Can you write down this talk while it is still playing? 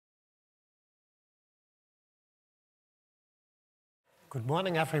Good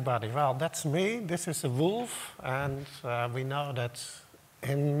morning, everybody. Well, that's me. This is a wolf, and we know that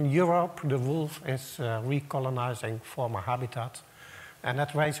in Europe the wolf is recolonizing former habitat, and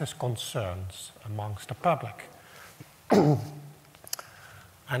that raises concerns amongst the public. And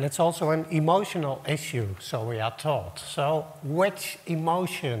it's also an emotional issue, so we are told. So which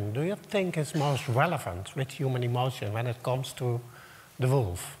emotion do you think is most relevant, which human emotion, when it comes to the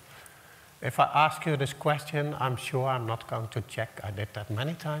wolf? If I ask you this question, I'm sure I'm not going to check. I did that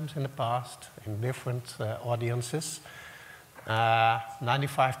many times in the past in different audiences.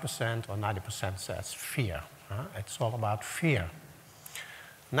 95% or 90% says fear. It's all about fear.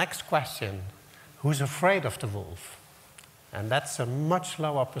 Next question, who's afraid of the wolf? And that's a much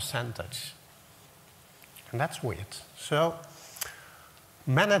lower percentage. And that's weird. So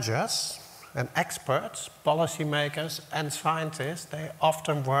managers and experts, policymakers and scientists, they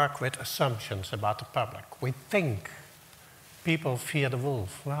often work with assumptions about the public. We think people fear the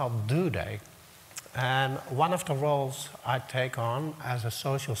wolf. Well, do they? And one of the roles I take on as a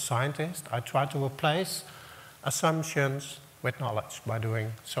social scientist, I try to replace assumptions with knowledge by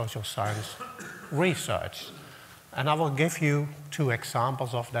doing social science research. And I will give you two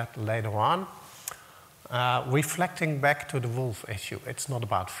examples of that later on. Reflecting back to the wolf issue, it's not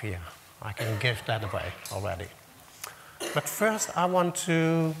about fear. I can give that away already. But first, I want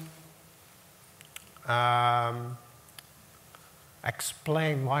to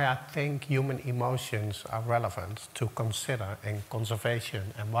explain why I think human emotions are relevant to consider in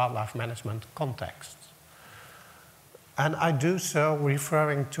conservation and wildlife management contexts. And I do so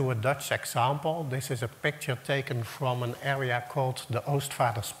referring to a Dutch example. This is a picture taken from an area called the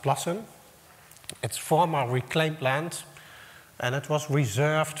Oostvaardersplassen. It's former reclaimed land, and it was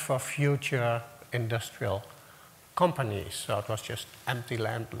reserved for future industrial companies. So it was just empty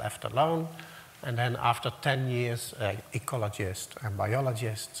land left alone. And then after 10 years, ecologists and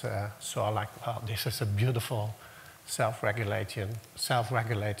biologists saw like, oh, this is a beautiful self-regulating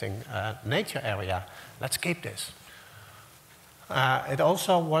nature area. Let's keep this. It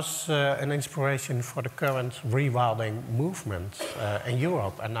also was an inspiration for the current rewilding movement in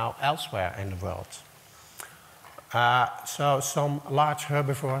Europe and now elsewhere in the world. So some large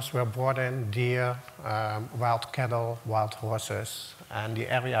herbivores were brought in, deer, wild cattle, wild horses, and the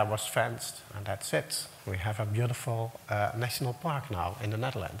area was fenced, and that's it. We have a beautiful national park now in the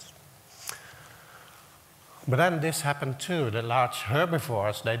Netherlands. But then this happened too. The large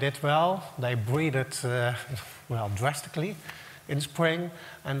herbivores, they did well. They breeded, well, drastically in spring,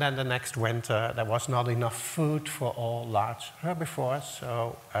 and then the next winter there was not enough food for all large herbivores,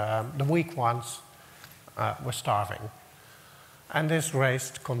 so the weak ones were starving. And this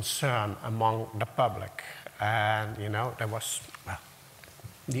raised concern among the public. And, you know, there was, well,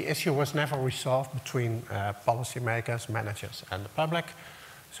 the issue was never resolved between policymakers, managers, and the public.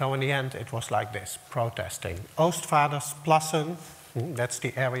 So in the end, it was like this, protesting. Oostvaardersplassen, that's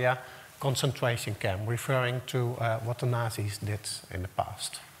the area, concentration camp, referring to what the Nazis did in the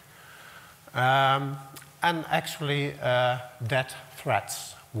past. And actually, death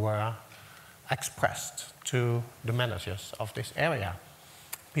threats were expressed to the managers of this area.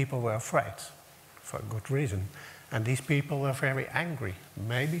 People were afraid, for a good reason. And these people were very angry,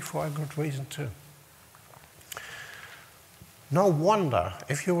 maybe for a good reason too. No wonder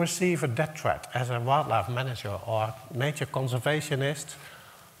if you receive a death threat as a wildlife manager or nature conservationist,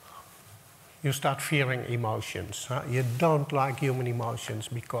 you start fearing emotions. You don't like human emotions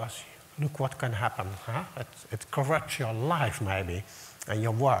because look what can happen. It corrupts your life maybe and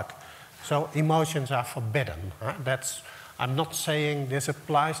your work. So emotions are forbidden. I'm not saying this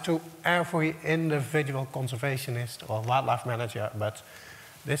applies to every individual conservationist or wildlife manager, but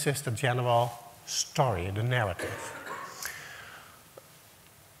this is the general story, the narrative.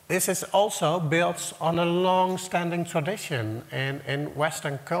 This is also built on a long-standing tradition in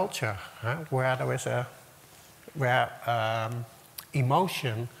Western culture, where there is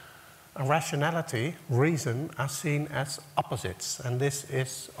emotion, rationality, reason are seen as opposites. And this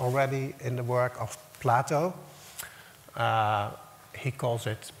is already in the work of Plato. He calls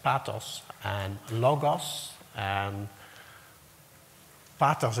it pathos and logos. And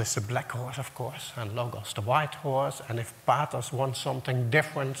pathos is the black horse, of course, and logos the white horse. And if pathos wants something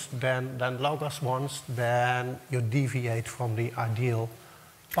different than logos wants, then you deviate from the ideal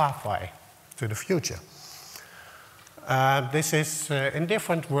pathway to the future. This is, in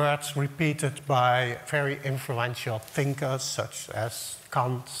different words, repeated by very influential thinkers such as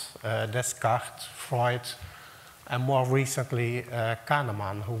Kant, Descartes, Freud, and more recently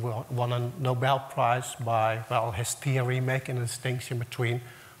Kahneman, who won a Nobel Prize by, well, his theory making a distinction between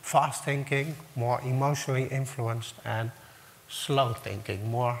fast thinking, more emotionally influenced, and slow thinking,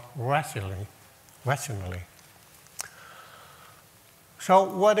 more rationally. So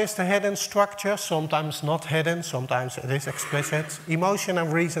what is the hidden structure? Sometimes not hidden, sometimes it is explicit. Emotion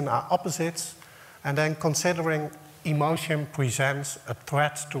and reason are opposites. And then considering emotion presents a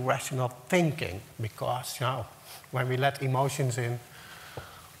threat to rational thinking because, when we let emotions in,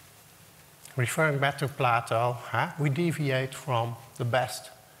 referring back to Plato, we deviate from the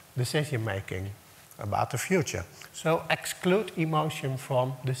best decision-making about the future. So exclude emotion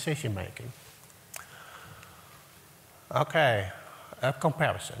from decision-making. Okay, a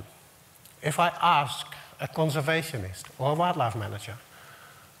comparison. If I ask a conservationist or a wildlife manager,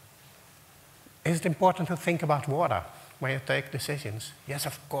 is it important to think about water when you take decisions? Yes,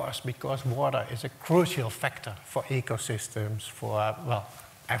 of course, because water is a crucial factor for ecosystems, for,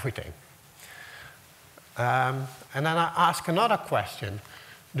 everything. And then I ask another question.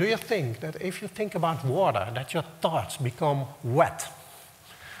 Do you think that if you think about water, that your thoughts become wet?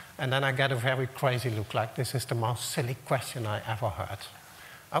 And then I get a very crazy look, like this is the most silly question I ever heard.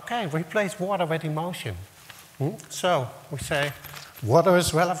 Okay, replace water with emotion. So we say water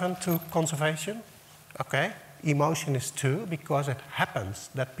is relevant to conservation. Okay, emotion is too, because it happens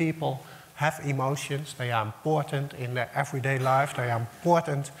that people have emotions. They are important in their everyday life. They are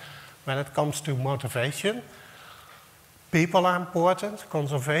important when it comes to motivation. People are important.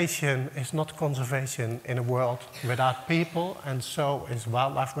 Conservation is not conservation in a world without people, and so is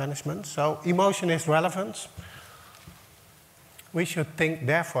wildlife management. So emotion is relevant. We should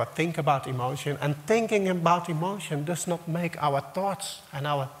therefore think about emotion, and thinking about emotion does not make our thoughts and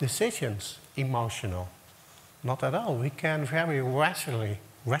our decisions emotional. Not at all. We can very rationally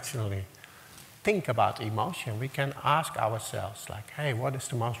think about emotion. We can ask ourselves, like, hey, what is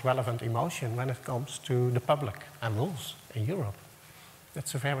the most relevant emotion when it comes to the public and rules in Europe?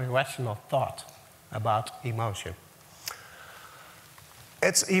 That's a very rational thought about emotion.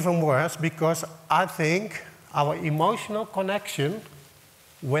 It's even worse because I think our emotional connection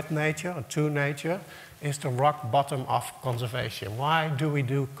with nature, or to nature, is the rock bottom of conservation. Why do we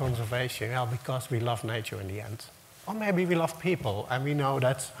do conservation? Well, because we love nature in the end. Or maybe we love people and we know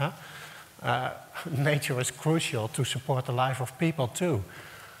that nature is crucial to support the life of people too.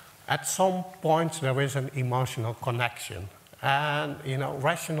 At some point there is an emotional connection. And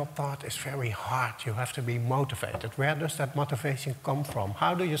rational thought is very hard. You have to be motivated. Where does that motivation come from?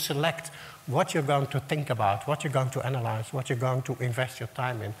 How do you select what you're going to think about, what you're going to analyze, what you're going to invest your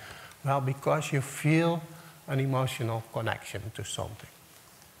time in? Well, because you feel an emotional connection to something.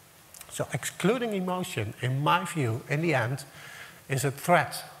 So excluding emotion, in my view, in the end, is a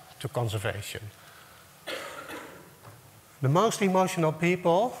threat to conservation. The most emotional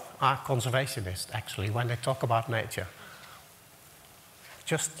people are conservationists, actually, when they talk about nature.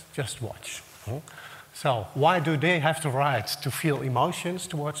 Just watch. So why do they have the right to feel emotions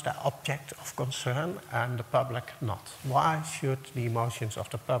towards their object of concern and the public not? Why should the emotions of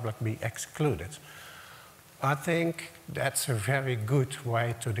the public be excluded? I think that's a very good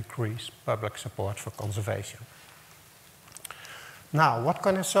way to decrease public support for conservation. Now, what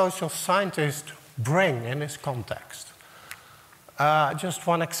can a social scientist bring in this context? Just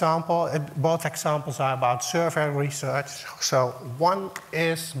one example. Both examples are about survey research. So one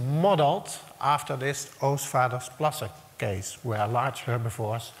is modeled after this Oostvaardersplassen case, where large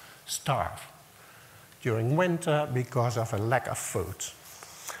herbivores starve during winter because of a lack of food.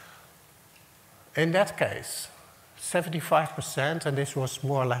 In that case, 75%, and this was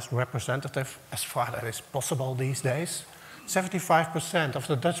more or less representative as far as is possible these days, 75% of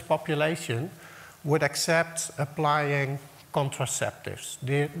the Dutch population would accept applying contraceptives.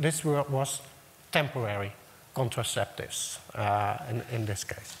 This was temporary contraceptives in this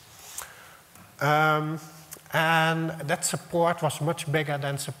case. And that support was much bigger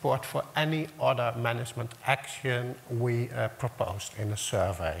than support for any other management action we proposed in the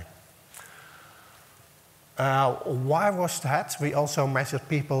survey. Why was that? We also measured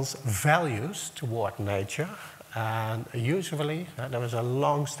people's values toward nature. And usually, there was a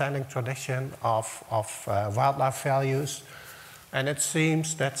long-standing tradition of wildlife values. And it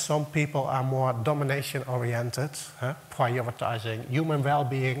seems that some people are more domination-oriented, prioritizing human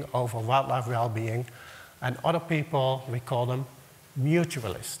well-being over wildlife well-being. And other people, we call them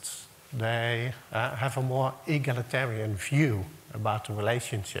mutualists. They have a more egalitarian view about the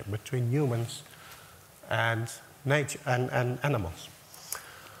relationship between humans and nature and animals.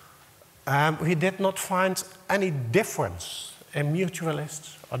 We did not find any difference in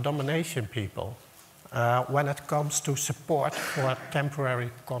mutualists or domination people when it comes to support for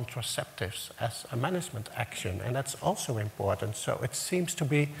temporary contraceptives as a management action, and that's also important. So it seems to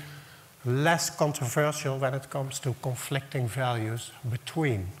be less controversial when it comes to conflicting values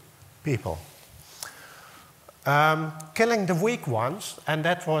between people. Killing the weak ones, and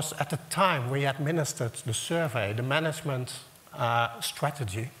that was at the time we administered the survey, the management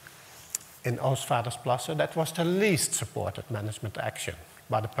strategy in Oostvaardersplassen, that was the least supported management action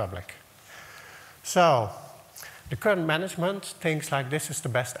by the public. So, the current management thinks like this is the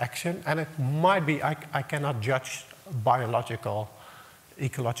best action, and it might be, I cannot judge biological,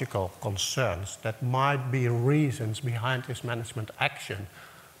 ecological concerns. That might be reasons behind this management action.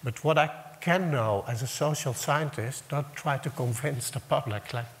 But what I can know as a social scientist, don't try to convince the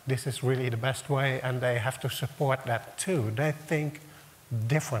public like this is really the best way and they have to support that too. They think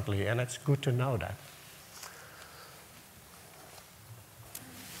differently, and it's good to know that.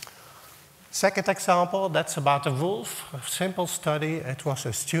 Second example, that's about the wolf. A simple study. It was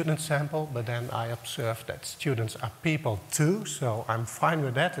a student sample, but then I observed that students are people too, so I'm fine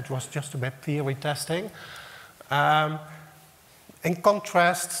with that. It was just a bit theory testing. In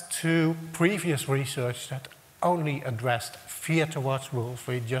contrast to previous research that only addressed fear towards wolves,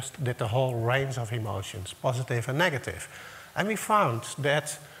 we just did the whole range of emotions, positive and negative. And we found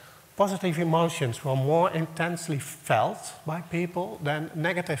that positive emotions were more intensely felt by people than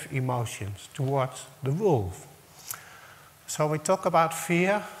negative emotions towards the wolf. So we talk about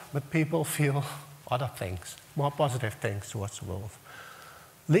fear, but people feel other things, more positive things towards the wolf.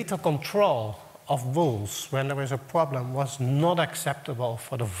 Lethal control of wolves when there is a problem was not acceptable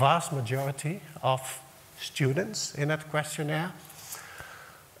for the vast majority of students in that questionnaire.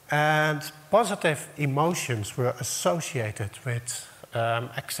 And positive emotions were associated with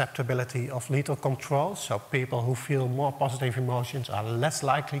acceptability of lethal control. So people who feel more positive emotions are less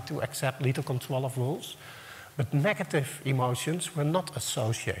likely to accept lethal control of wolves. But negative emotions were not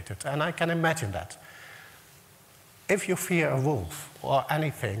associated. And I can imagine that. If you fear a wolf or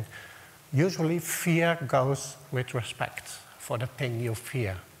anything, usually fear goes with respect for the thing you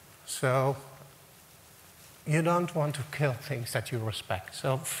fear. So you don't want to kill things that you respect.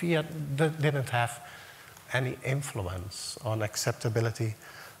 So fear didn't have any influence on acceptability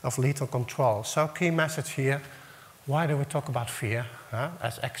of lethal control. So key message here, why do we talk about fear?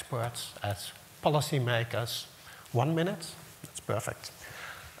 As experts, as policymakers, 1 minute, that's perfect.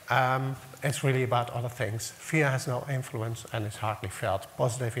 It's really about other things. Fear has no influence and is hardly felt.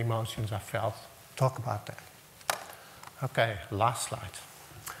 Positive emotions are felt. Talk about that. Okay, last slide.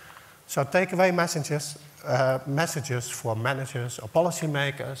 So takeaway messages for managers or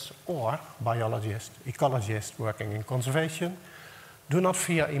policymakers or biologists, ecologists working in conservation. Do not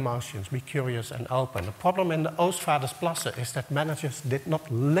fear emotions, be curious and open. The problem in the Oostvaardersplassen is that managers did not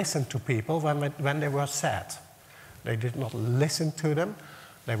listen to people when they were sad. They did not listen to them.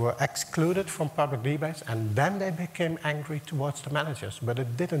 They were excluded from public debates, and then they became angry towards the managers. But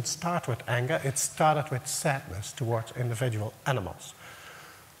it didn't start with anger, it started with sadness towards individual animals.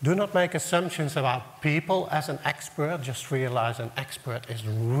 Do not make assumptions about people as an expert. Just realize an expert is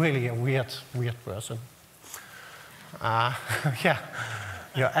really a weird person. Yeah,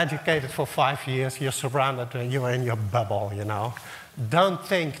 you're educated for 5 years, you're surrounded, you're in your bubble, you know. Don't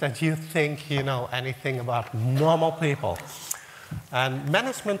think that you think you know anything about normal people. And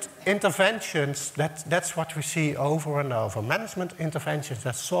management interventions, that's what we see over and over. Management interventions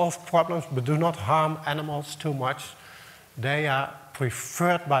that solve problems but do not harm animals too much, they are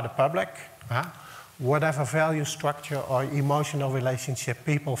preferred by the public. Whatever value structure or emotional relationship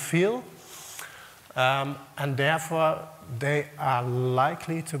people feel. And therefore, they are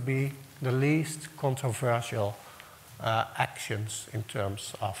likely to be the least controversial actions in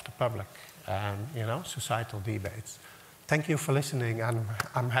terms of the public and societal debates. Thank you for listening, and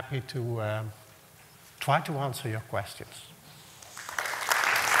I'm happy to try to answer your questions.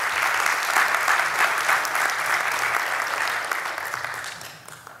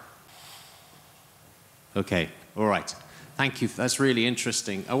 Okay, all right. Thank you. That's really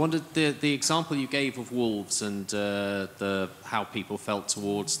interesting. I wondered the example you gave of wolves and how people felt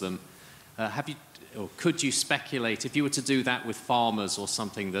towards them. Could you speculate, if you were to do that with farmers or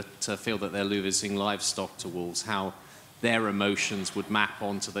something that feel that they're losing livestock to wolves, how their emotions would map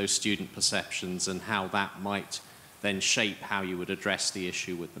onto those student perceptions and how that might then shape how you would address the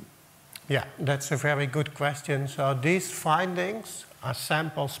issue with them? Yeah, that's a very good question. So these findings are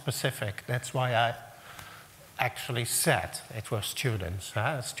sample specific. That's why I actually said it were students.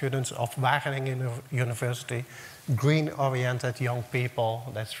 Students of Wageningen University, green-oriented young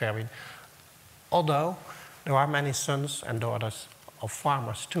people. That's very... Although there are many sons and daughters of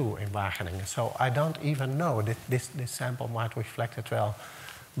farmers too in Wageningen. So I don't even know that this sample might reflect it well.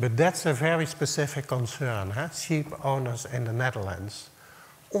 But that's a very specific concern. Sheep owners in the Netherlands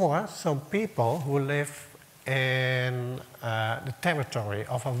or some people who live in the territory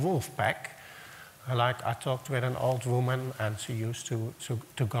of a wolf pack. Like I talked with an old woman, and she used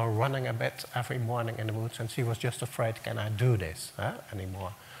to go running a bit every morning in the woods, and she was just afraid, can I do this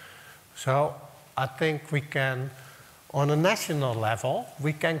anymore? So I think we can, on a national level,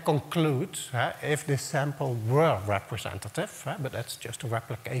 we can conclude if this sample were representative, but that's just a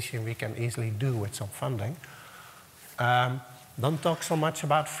replication we can easily do with some funding. Don't talk so much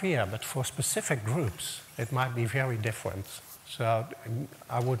about fear, but for specific groups, it might be very different. So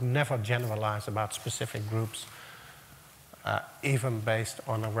I would never generalize about specific groups, even based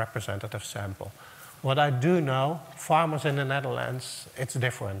on a representative sample. What I do know, farmers in the Netherlands, it's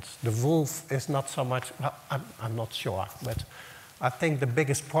different. The wolf is not so much, well, I'm not sure, but I think the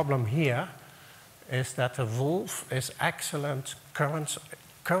biggest problem here is that the wolf is excellent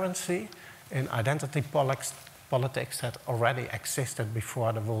currency in identity politics that already existed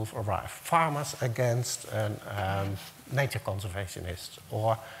before the wolf arrived. Farmers against nature conservationists,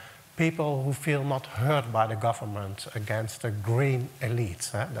 or people who feel not heard by the government against the green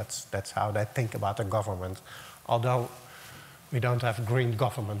elites. That's how they think about the government. Although we don't have green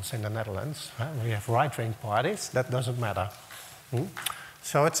governments in the Netherlands, we have right-wing parties, that doesn't matter.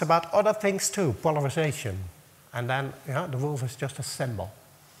 So it's about other things too, polarization. And then the wolf is just a symbol.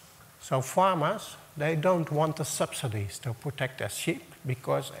 So farmers, they don't want the subsidies to protect their sheep,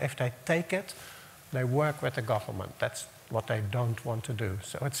 because if they take it, they work with the government. That's what they don't want to do.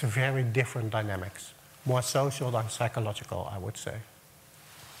 So it's a very different dynamics, more social than psychological, I would say.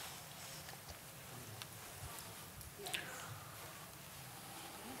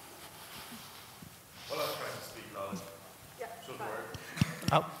 Well, I was trying to speak loud. Yeah, Should work.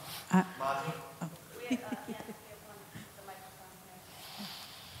 Oh. Maarten?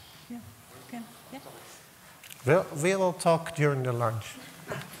 We will talk during the lunch.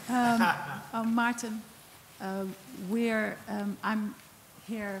 Maarten, I'm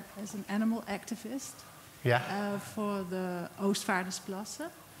here as an animal activist for the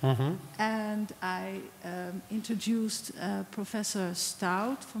Oostvaardersplassen. And I introduced Professor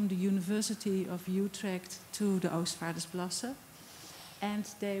Stout from the University of Utrecht to the Oostvaardersplassen. And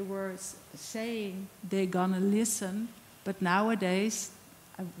they were saying they're gonna listen, but nowadays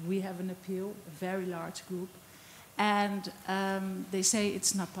we have an appeal, a very large group, and they say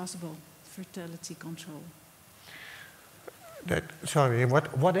it's not possible, fertility control. Sorry,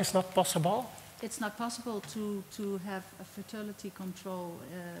 what is not possible? It's not possible to have a fertility control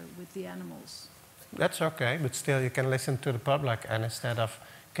with the animals. That's okay, but still you can listen to the public, and instead of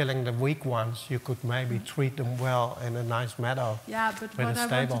killing the weak ones, you could maybe treat them well in a nice meadow. Yeah, but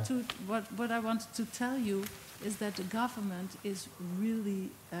what I wanted to tell you is that the government is really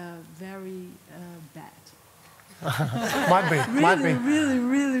very bad. might be.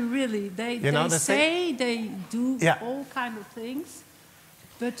 Really. They say they do all kind of things,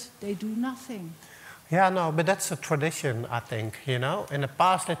 but they do nothing. Yeah, no, but that's a tradition, I think, In the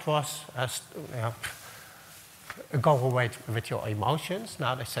past it was, go away with your emotions.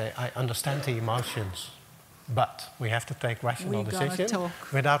 Now they say, I understand the emotions, but we have to take rational decisions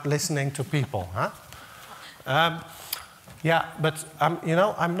without listening to people. Yeah, but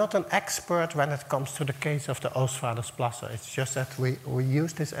I'm not an expert when it comes to the case of the Oostvaardersplassen. It's just that we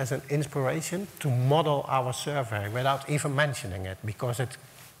use this as an inspiration to model our survey without even mentioning it, because it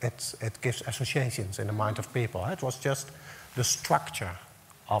gives associations in the mind of people. It was just the structure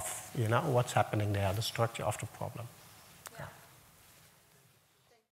of what's happening there, the structure of the problem.